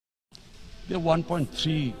There are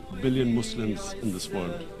 1.3 billion Muslims in this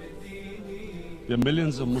world. There are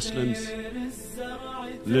millions of Muslims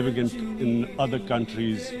living in other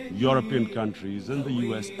countries, European countries, in the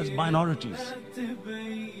US as minorities.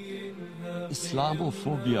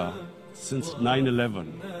 Islamophobia since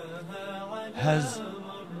 9/11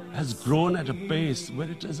 has grown at a pace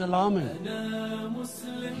where it is alarming.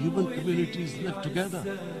 Human communities live together.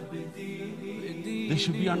 There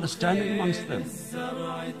should be understanding amongst them.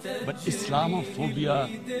 But Islamophobia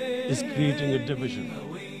is creating a division.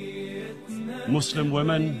 Muslim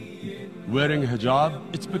women wearing hijab,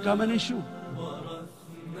 it's become an issue.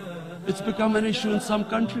 It's become an issue in some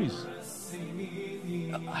countries.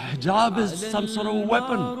 Hijab is some sort of a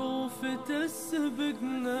weapon.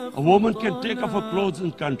 A woman can take off her clothes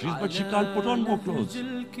in countries, but she can't put on more clothes.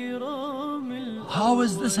 How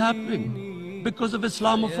is this happening? Because of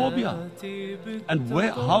Islamophobia. And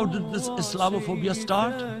how did this Islamophobia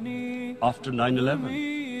start? After 9/11.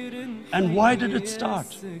 And why did it start?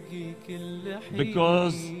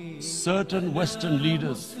 Because certain Western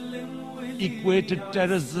leaders equated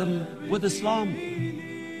terrorism with Islam.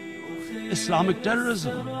 Islamic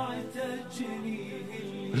terrorism.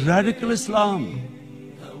 Radical Islam.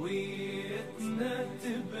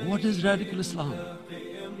 What is radical Islam?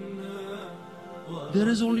 There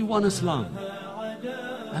is only one Islam,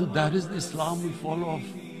 and that is the Islam we follow of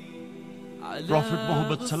Prophet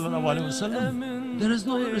Muhammad sallallahu alaihi wasallam. There is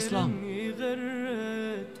no other Islam.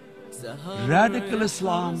 Radical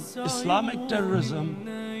Islam, Islamic terrorism.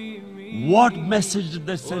 What message did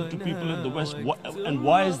they send to people in the West? And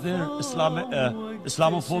why is there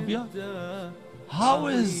Islamophobia? How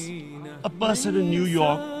is a person in New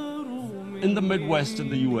York, in the Midwest, in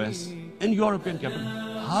the US, in European capital,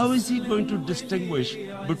 how is he going to distinguish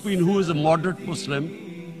between who is a moderate Muslim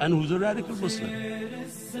and who's a radical Muslim?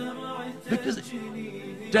 Because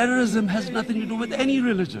terrorism has nothing to do with any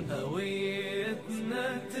religion.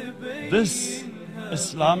 This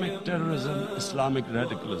Islamic terrorism, Islamic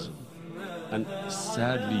radicalism, and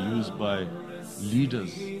sadly used by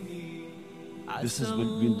leaders, this has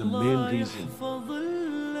been the main reason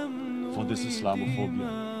for this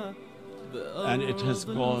Islamophobia. And it has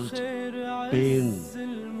caused pain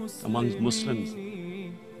amongst Muslims.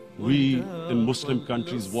 We in Muslim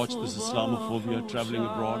countries watch this Islamophobia traveling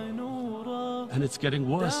abroad, and it's getting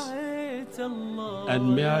worse. And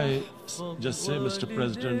may I just say, Mr.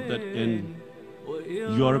 President, that in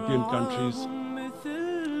European countries,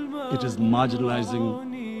 it is marginalizing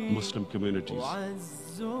Muslim communities.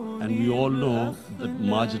 And we all know that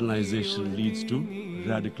marginalization leads to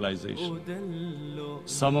radicalization.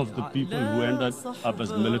 Some of the people who end up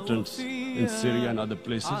as militants in Syria and other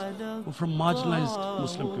places were from marginalized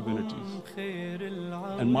Muslim communities.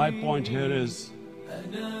 And my point here is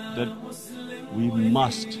that we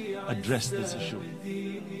must address this issue.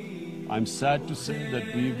 I'm sad to say that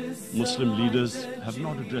we Muslim leaders have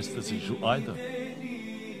not addressed this issue either.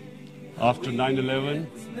 After 9/11,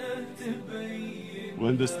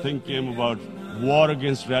 when this thing came about war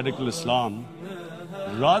against radical Islam,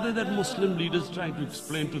 rather than Muslim leaders trying to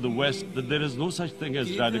explain to the West that there is no such thing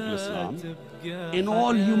as radical Islam, in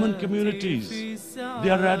all human communities,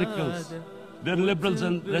 they are radicals. They're liberals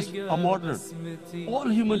and rest are moderate. All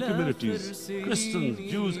human communities, Christians,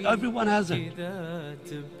 Jews, everyone has it.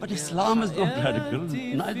 But Islam is not radical.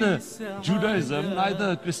 Neither Judaism, neither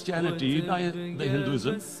Christianity, neither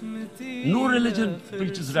Hinduism. No religion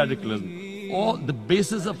preaches radicalism. The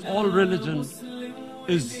basis of all religion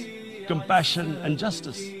is compassion and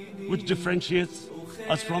justice, which differentiates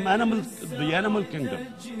us from the animal kingdom.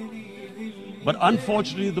 But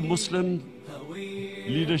unfortunately, the Muslim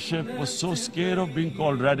leadership was so scared of being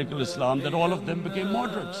called radical Islam that all of them became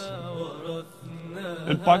moderates.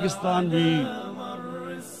 In Pakistan,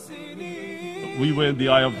 we were in the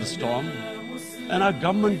eye of the storm, and our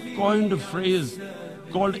government coined a phrase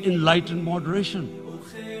called enlightened moderation.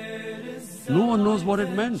 No one knows what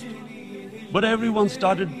it meant, but everyone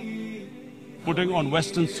started putting on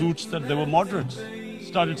Western suits that they were moderates,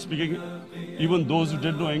 started speaking. Even those who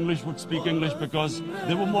didn't know English would speak English because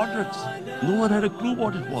they were moderates. No one had a clue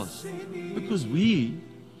what it was. Because we,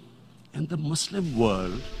 in the Muslim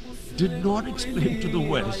world, did not explain to the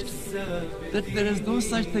West that there is no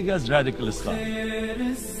such thing as radical Islam.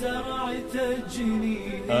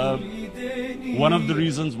 One of the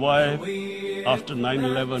reasons why, after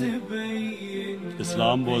 9/11,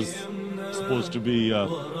 Islam was supposed to be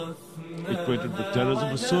equated with terrorism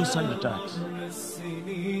was suicide attacks.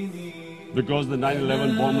 Because the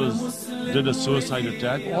 9/11 bombers did a suicide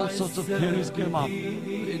attack, all sorts of theories came up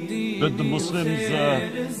that the Muslims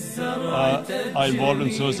are involved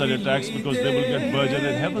in suicide attacks because they will get virgin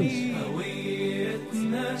in heavens.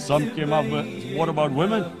 Some came up with, what about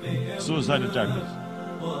women? Suicide attackers.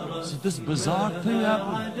 So this bizarre thing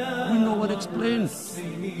happened. No one explained.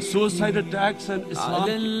 Suicide attacks and Islam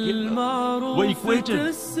were equated.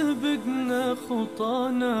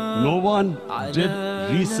 No one did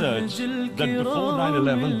research that before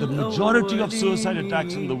 9/11, the majority of suicide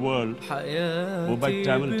attacks in the world were by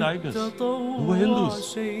Tamil tigers, who were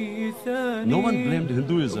Hindus. No one blamed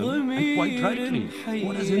Hinduism, and quite rightly.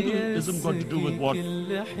 What has Hinduism got to do with what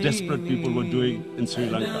desperate people were doing in Sri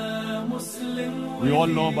Lanka? We all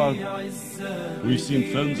know about, we've seen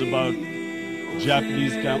films about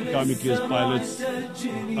Japanese kamikaze pilots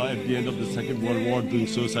at the end of the Second World War doing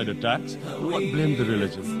suicide attacks. No one blamed the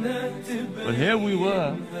religion. But here we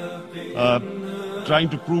were trying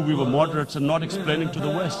to prove we were moderates and not explaining to the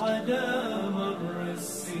West.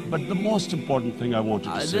 But the most important thing I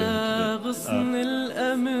wanted to say today,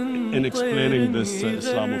 in explaining this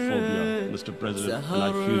Islamophobia, Mr. President, and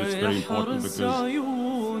I feel it's very important because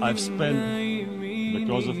I've spent,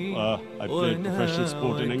 because of I played professional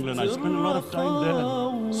sport in England, I spent a lot of time there.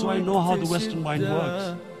 So I know how the Western mind works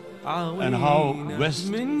and how West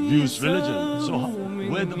views religion. So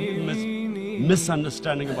where the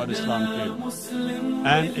misunderstanding about Islam came.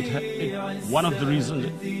 And one of the reasons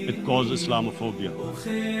it caused Islamophobia.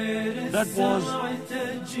 That was,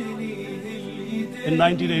 in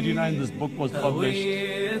 1989, this book was published,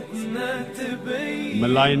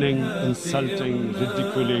 maligning, insulting,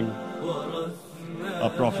 ridiculing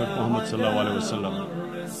our Prophet Muhammad sallallahu alaihi wasallam.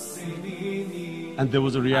 And there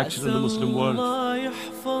was a reaction in the Muslim world.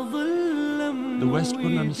 The West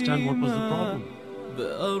couldn't understand what was the problem.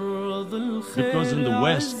 Because in the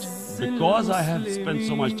West, because I have spent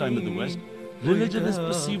so much time in the West, religion is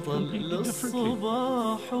perceived completely differently.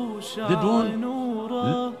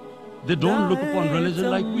 They don't look upon religion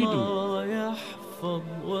like we do.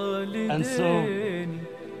 And so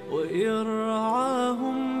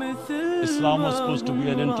Islam was supposed to be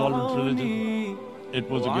an intolerant religion. It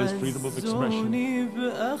was against freedom of expression.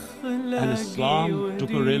 And Islam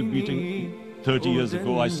took a real beating 30 years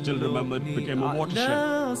ago. I still remember it became a watershed.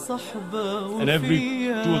 And every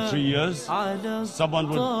 2 or 3 years, someone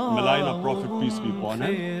would malign our Prophet, peace be upon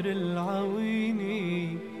him.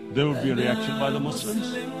 There would be a reaction by the Muslims.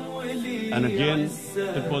 And again,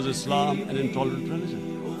 it was Islam, an intolerant religion.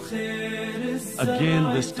 Again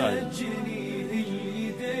this time,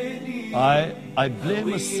 I blame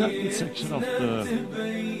a certain section of the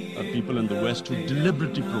people in the West who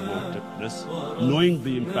deliberately provoked this, knowing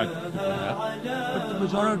the impact it would have. But the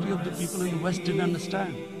majority of the people in the West didn't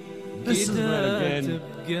understand. This is where again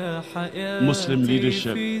Muslim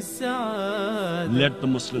leadership let the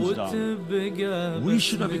Muslims down. We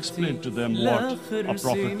should have explained to them what a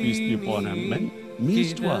Prophet, peace be upon him,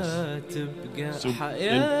 means to us. So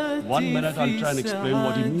in 1 minute I'll try and explain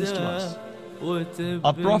what he means to us.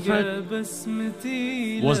 Our Prophet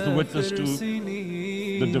was the witness to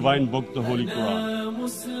the divine book, the Holy Quran.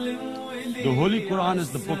 The Holy Quran is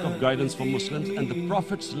the book of guidance for Muslims, and the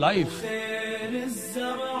Prophet's life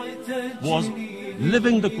was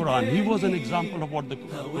living the Quran. He was an example of what the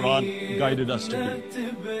Quran guided us to be.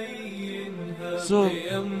 So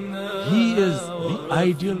he is the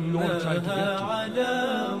ideal we all try to get to.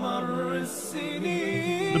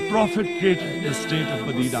 The Prophet created the state of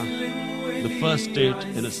Medina, the first state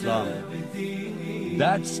in Islam.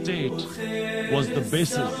 That state was the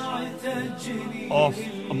basis of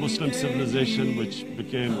a Muslim civilization which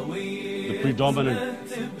became the predominant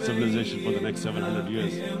civilization for the next 700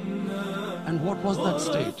 years. And what was that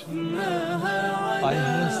state? I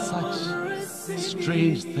hear such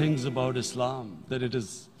strange things about Islam, that it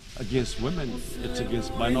is against women, it's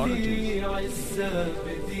against minorities.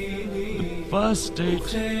 The first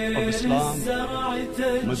state of Islam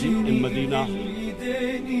in Medina,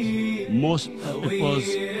 it was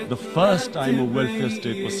the first time a welfare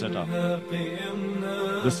state was set up.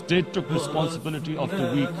 The state took responsibility of the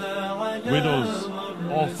weak, widows,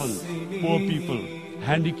 orphans, poor people,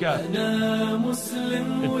 handicapped.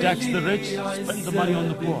 It taxed the rich, spent the money on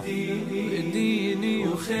the poor.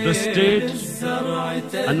 The state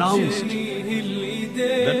announced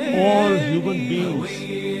that all human beings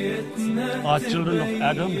are children of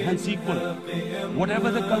Adam, hence equal,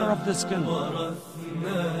 whatever the color of their skin.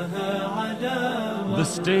 The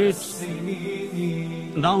state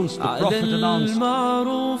announced, the Prophet announced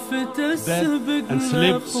that, and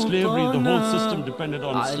slavery, the whole system depended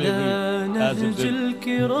on slavery as it did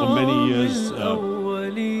for many years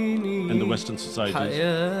in the Western societies.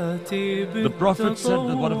 The Prophet said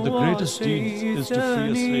that one of the greatest deeds is to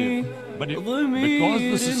free a slave. But because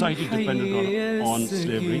the society depended on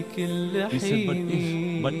slavery, he said,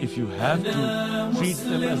 but if you have to treat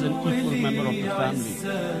them as an equal member of the family.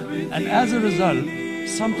 And as a result,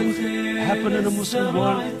 something happened in a Muslim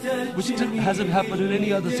world which hasn't happened in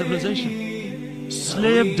any other civilization.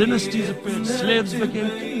 Slave dynasties appeared. Slaves became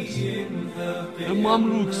kings. The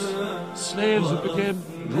Mamluks, slaves who became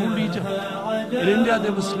ruled Egypt. In India,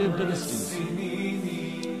 there were slave dynasties.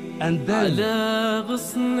 And then, with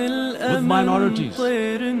minorities,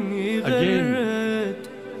 again, we heard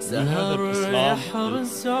that Islam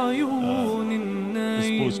is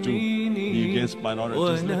supposed to be against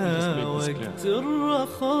minorities. Let me just make this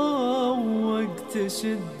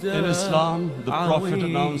clear. In Islam, the Prophet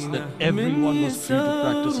announced that everyone was free to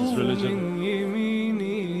practice his religion.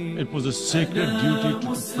 It was a sacred duty to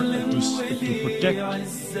protect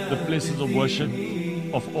the places of worship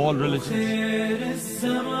of all religions.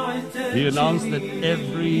 He announced that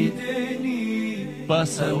every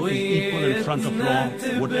person is equal in front of law,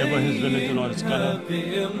 whatever his religion or his color.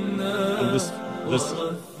 And this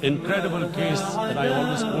incredible case that I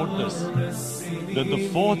always quote this, that the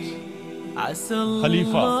fourth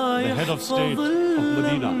Khalifa, the head of state of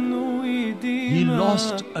Medina, he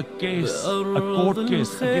lost a case, a court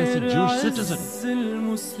case against a Jewish citizen.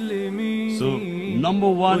 So, number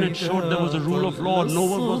one, it showed there was a rule of law, no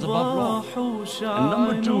one was above law. And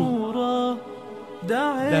number two,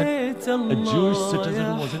 that a Jewish citizen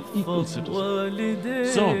was an equal citizen.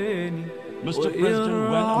 So, Mr. President,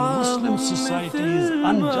 when a Muslim society is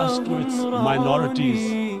unjust to its minorities,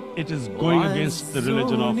 it is going against the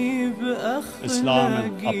religion of Islam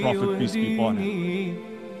and our Prophet, peace be upon him.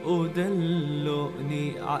 So,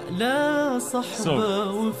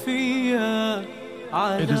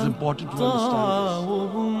 it is important to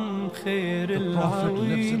understand this. The Prophet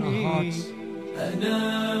lives in our hearts.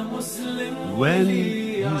 When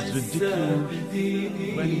he's ridiculed,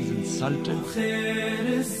 when he's insulted,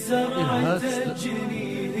 it hurts.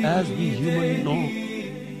 As we humans know,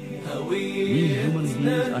 we human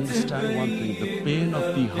beings understand one thing: the pain of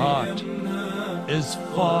the heart is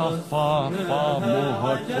far, far, far more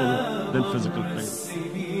hurtful than physical pain.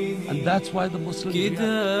 And that's why the Muslims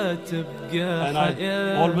react. And I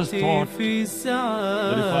always thought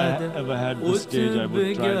that if I ever had this stage, I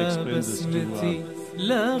would try and explain this to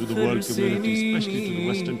the world community, especially to the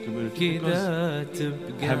Western community, because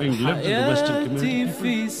having lived in the Western community, people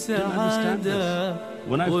didn't understand this.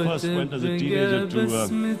 When I first went as a teenager to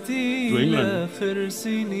England,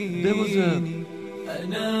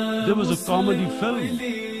 there was a comedy film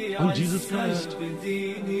on Jesus Christ.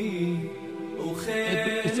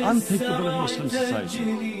 It's unthinkable in Muslim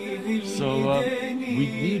society. So we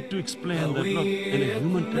need to explain that, look, in a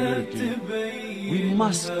human community, we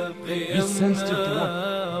must be sensitive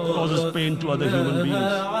to what causes pain to other human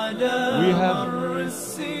beings. We have,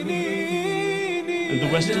 in the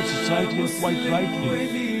Western society, and quite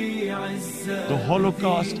rightly, the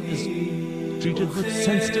Holocaust is treated with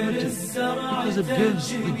sensitivity because it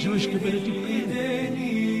gives the Jewish community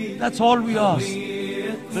pain. That's all we ask.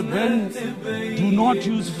 That when do not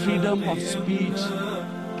use freedom of speech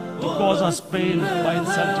to cause us pain by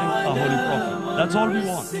insulting our Holy Prophet. That's all we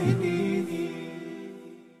want.